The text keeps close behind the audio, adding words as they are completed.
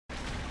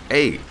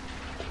Hey,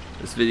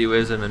 this video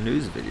isn't a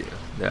news video.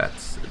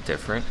 That's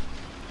different.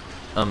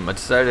 I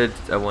decided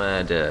I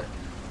wanted to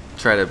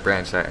try to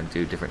branch out and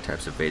do different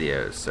types of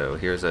videos. So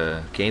here's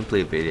a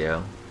gameplay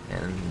video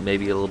and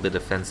maybe a little bit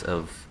of defense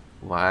of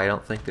why I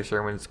don't think the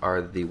Shermans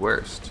are the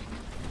worst.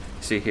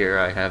 See here,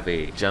 I have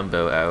a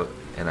jumbo out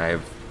and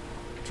I've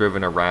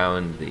driven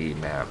around the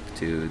map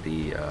to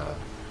the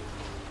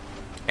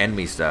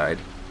enemy side,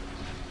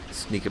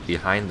 sneak up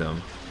behind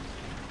them.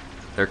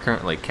 They're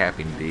currently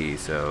capping D,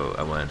 so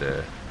I wanted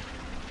to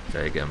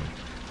take him.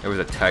 There was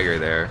a tiger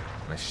there,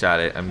 and I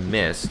shot it. I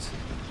missed,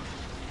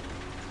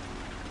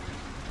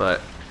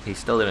 but he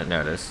still didn't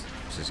notice,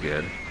 which is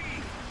good.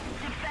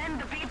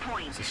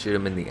 So shoot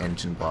him in the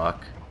engine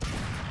block,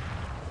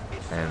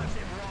 and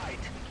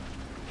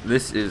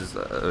this is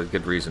a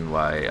good reason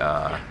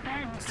why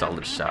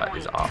solid shot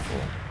is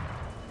awful.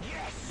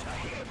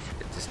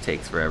 It just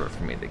takes forever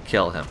for me to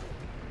kill him.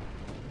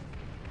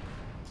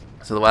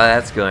 So while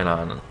that's going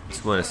on, I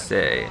just want to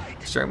say,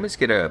 Shermans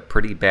get a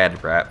pretty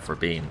bad rap for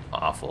being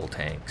awful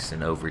tanks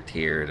and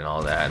over-tiered and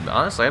all that. But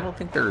honestly, I don't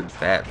think they're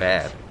that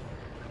bad.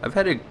 I've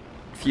had a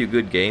few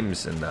good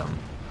games in them,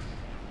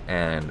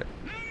 and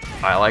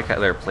I like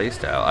their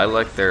playstyle. I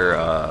like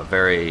their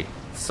very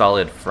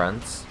solid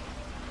fronts.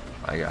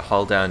 Like a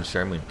hull-down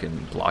Sherman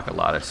can block a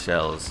lot of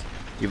shells.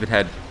 Even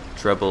had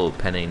trouble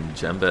penning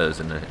jumbos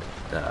in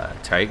a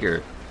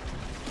Tiger.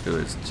 It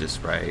was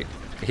just right.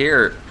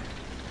 Here,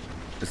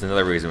 there's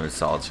another reason why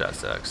solid shot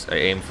sucks. I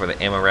aim for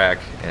the ammo rack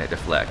and it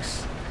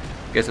deflects.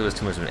 I guess it was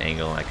too much of an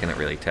angle and I couldn't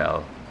really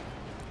tell.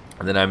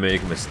 And then I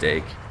make a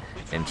mistake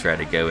and try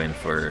to go in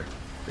for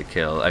the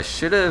kill. I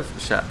should have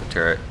shot the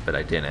turret, but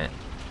I didn't.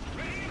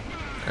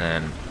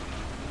 And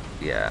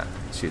yeah,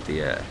 shoot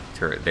the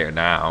turret there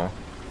now.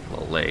 A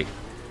little late,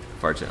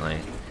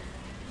 fortunately.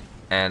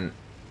 And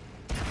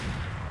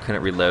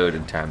couldn't reload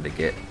in time to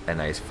get a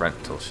nice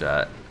frontal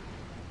shot.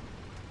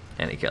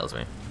 And he kills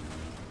me.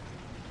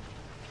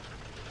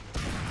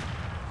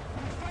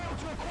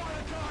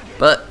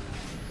 But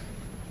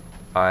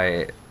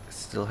I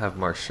still have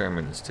more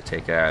Shermans to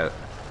take out.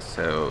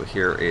 So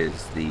here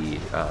is the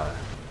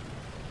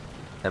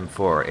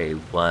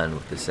M4A1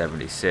 with the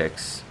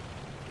 76.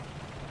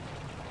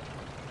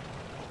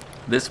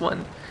 This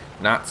one,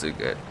 not so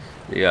good.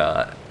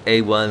 The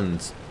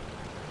A1s,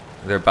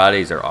 their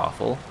bodies are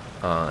awful.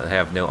 They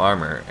have no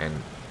armor,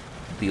 and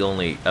the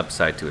only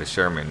upside to a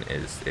Sherman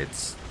is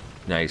its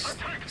nice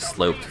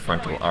sloped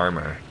frontal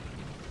armor.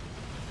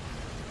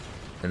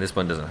 And this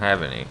one doesn't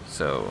have any,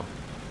 so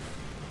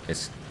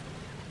it's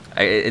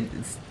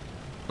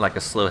like a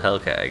slow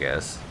Hellcat, I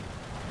guess.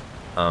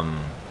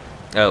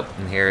 Oh,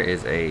 and here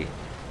is a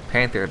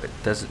Panther that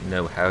doesn't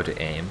know how to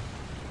aim.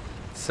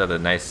 So the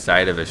nice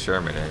side of a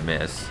Sherman and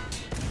miss.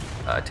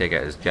 Take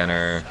out his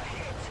gunner,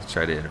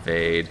 try to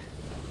invade,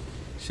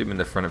 shoot him in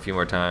the front a few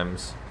more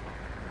times.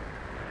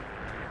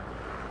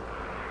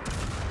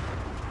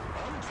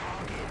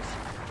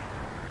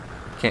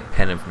 Can't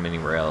pen him from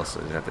anywhere else, so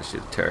I have to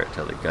shoot the turret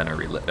till the gunner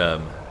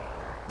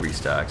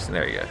restocks. And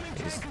there you go,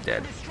 he's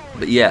dead.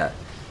 But yeah,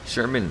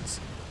 Shermans,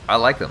 I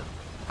like them.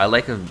 I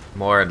like them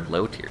more in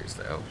low tiers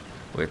though,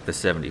 with the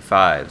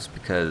 75s,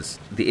 because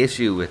the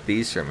issue with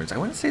these Shermans, I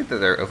wouldn't say that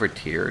they're over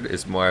tiered,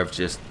 is more of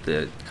just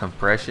the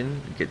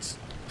compression gets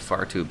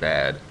far too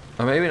bad.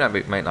 Or maybe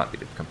might not be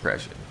the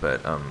compression,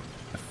 but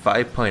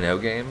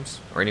 5.0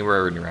 games or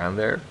anywhere around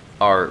there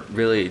are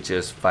really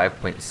just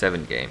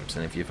 5.7 games,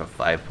 and if you have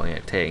a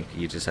 5.8 tank,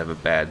 you just have a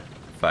bad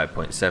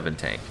 5.7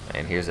 tank.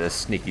 And here's a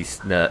sneaky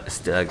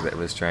stug that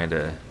was trying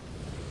to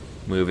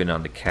move in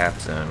on the cap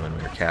zone when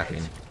we were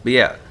capping. But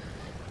yeah,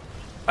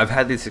 I've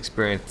had this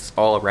experience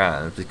all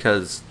around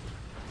because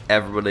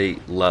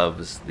everybody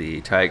loves the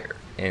Tiger,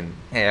 and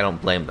hey, I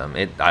don't blame them.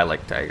 I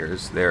like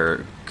Tigers.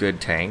 They're good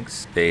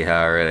tanks. They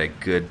are at a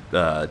good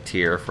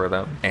tier for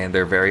them, and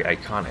they're very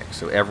iconic,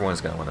 so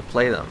everyone's going to want to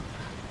play them.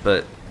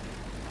 But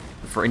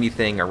for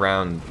anything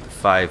around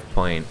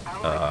 5.0,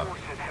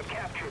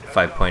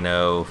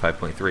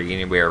 5.3,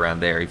 anywhere around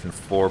there, even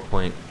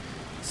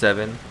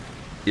 4.7,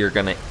 you're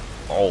gonna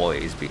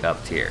always be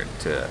up tiered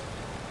to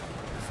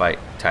fight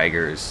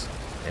Tigers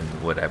and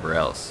whatever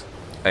else.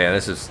 Oh yeah,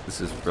 this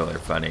is really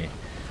funny.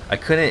 I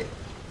couldn't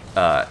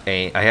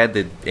aim. I had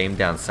to aim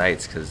down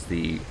sights because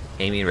the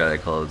aiming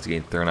reticle was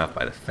getting thrown off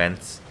by the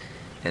fence.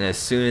 And as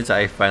soon as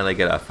I finally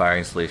get a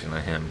firing solution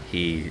on him,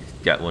 he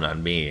got one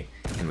on me,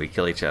 and we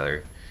kill each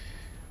other.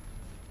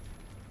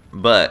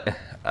 But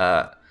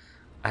I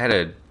had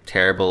a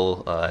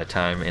terrible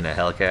time in a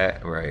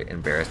Hellcat where I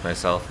embarrassed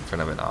myself in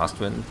front of an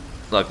Ostwind.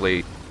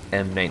 Luckily,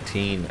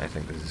 M19, I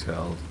think this is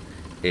called,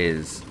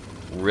 is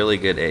really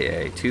good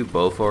AA. 2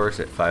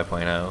 Bofors at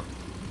 5.0,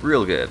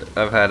 real good.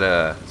 I've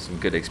had some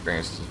good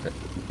experiences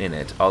in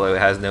it, although it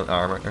has no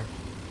armor.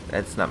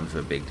 That's not much of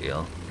a big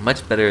deal.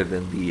 Much better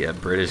than the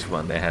British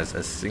one that has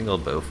a single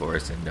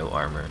Bofors and no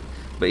armor.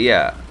 But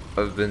yeah,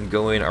 I've been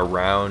going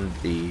around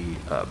the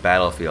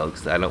battlefield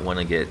because I don't want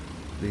to get...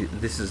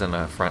 This isn't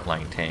a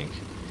frontline tank.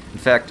 In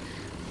fact,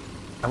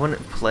 I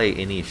wouldn't play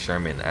any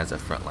Sherman as a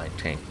frontline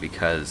tank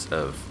because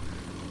of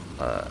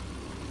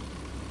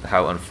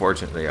how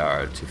unfortunate they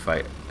are to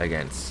fight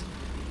against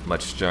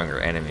much stronger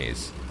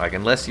enemies. Like,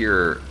 unless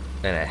you're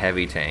in a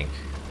heavy tank,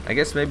 I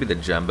guess maybe the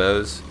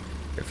jumbos,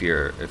 if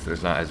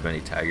there's not as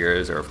many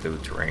tigers, or if the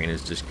terrain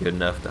is just good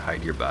enough to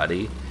hide your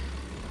body,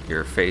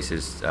 your face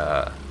is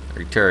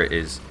your turret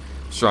is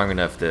strong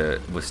enough to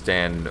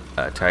withstand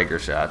tiger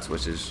shots,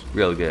 which is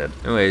real good.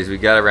 Anyways, we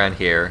got around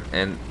here,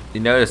 and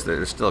you notice that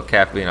they're still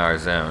capping our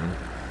zone,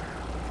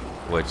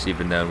 which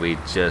even though we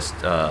just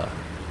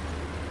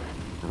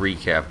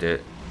recapped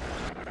it,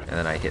 and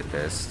then I hit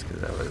this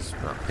because I was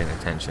not paying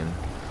attention.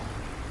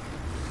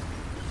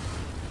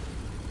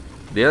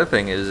 The other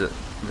thing is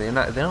they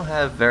don't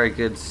have very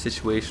good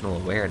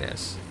situational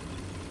awareness,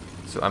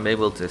 so I'm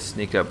able to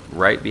sneak up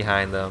right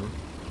behind them,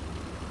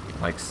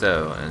 like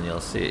so, and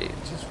you'll see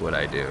just what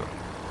I do.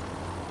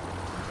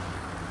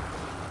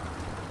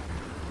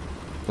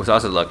 What's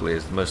also luckily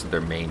is most of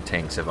their main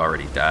tanks have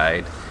already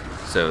died,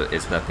 so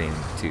it's nothing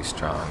too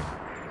strong.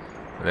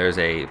 There's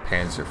a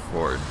Panzer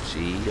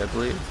IV-G, I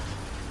believe.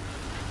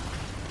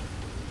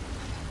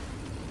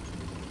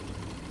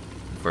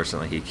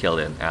 Unfortunately, he killed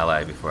an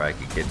ally before I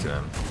could get to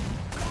him,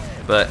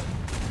 but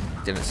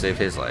didn't save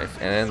his life.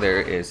 And then there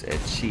is a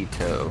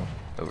Cheeto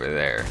over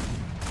there.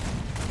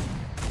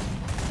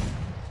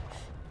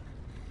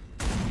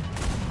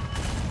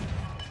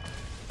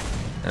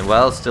 And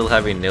while still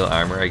having no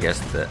armor, I guess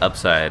the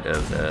upside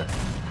of the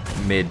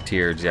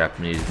mid-tier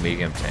Japanese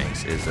medium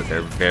tanks is that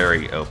they're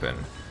very open.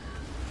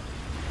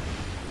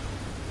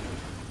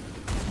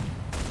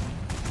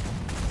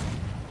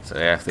 So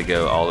I have to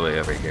go all the way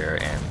over here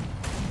and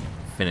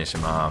finish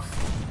him off.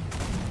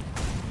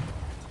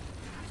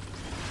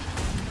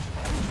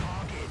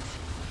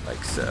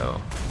 Like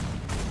so.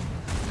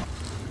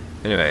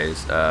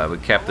 Anyways, we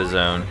kept the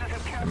zone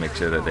and make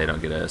sure that they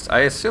don't get us.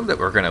 I assume that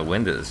we're gonna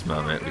win to this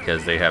moment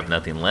because they have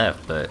nothing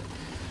left, but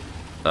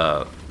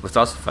what's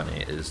also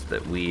funny is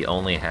that we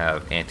only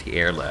have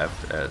anti-air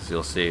left, as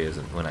you'll see is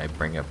when I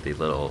bring up the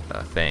little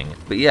thing.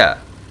 But yeah,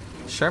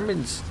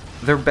 Shermans,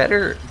 they're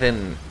better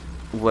than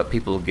what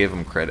people give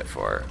them credit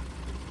for.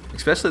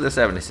 Especially the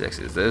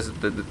 76s.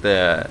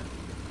 The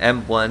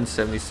M1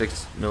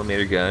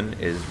 76mm gun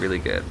is really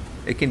good.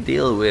 It can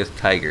deal with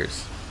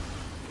tigers,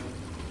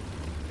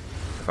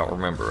 if I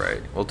remember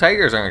right. Well,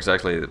 tigers aren't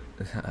exactly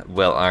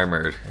well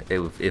armored.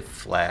 If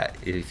flat,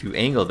 if you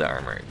angle the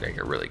armor, they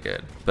get really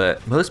good.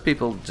 But most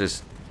people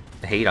just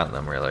hate on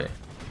them, really.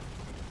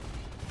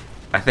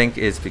 I think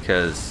it's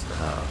because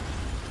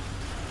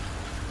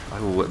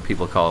what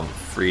people call them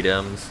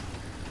freedoms,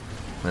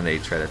 when they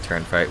try to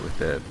turn fight with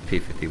the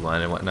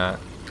P-51 and whatnot.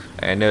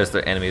 I noticed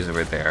the enemies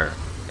over there,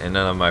 and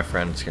none of my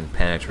friends can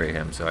penetrate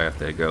him, so I have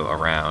to go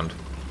around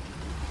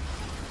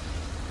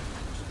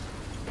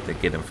to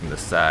get him from the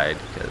side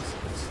because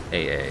it's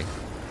AA.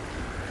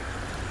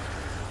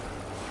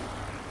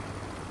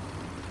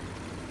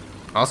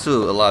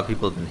 Also, a lot of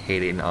people have been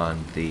hating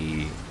on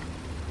the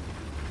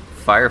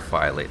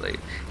Firefly lately.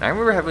 And I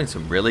remember having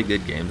some really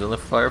good games on the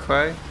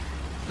Firefly,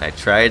 and I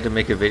tried to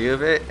make a video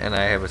of it, and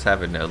I was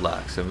having no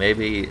luck. So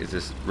maybe it's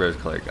just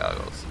rose-colored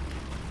goggles.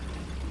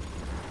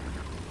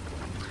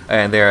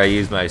 And there I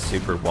used my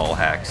super wall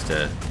hacks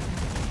to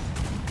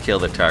kill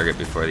the target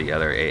before the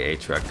other AA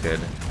truck could.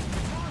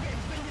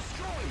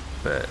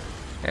 But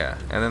yeah,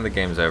 and then the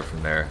game's over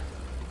from there.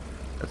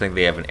 I think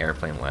they have an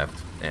airplane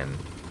left, and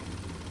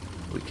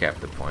we capped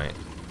the point.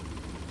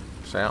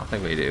 So I don't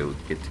think we do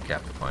get to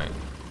cap the point.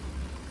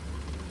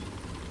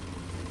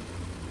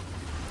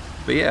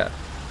 But yeah,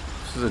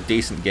 this was a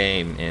decent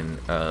game in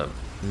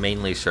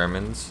mainly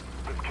Shermans.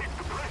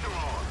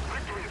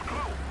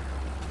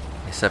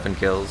 7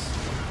 kills,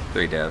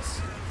 3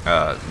 deaths.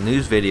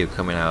 News video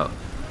coming out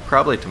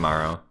probably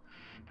tomorrow.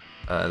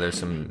 There's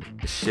some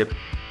ship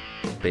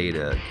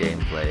beta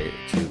gameplay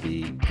to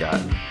be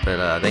gotten.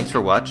 But thanks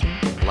for watching.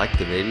 Like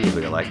the video if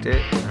you liked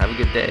it. Have a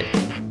good day.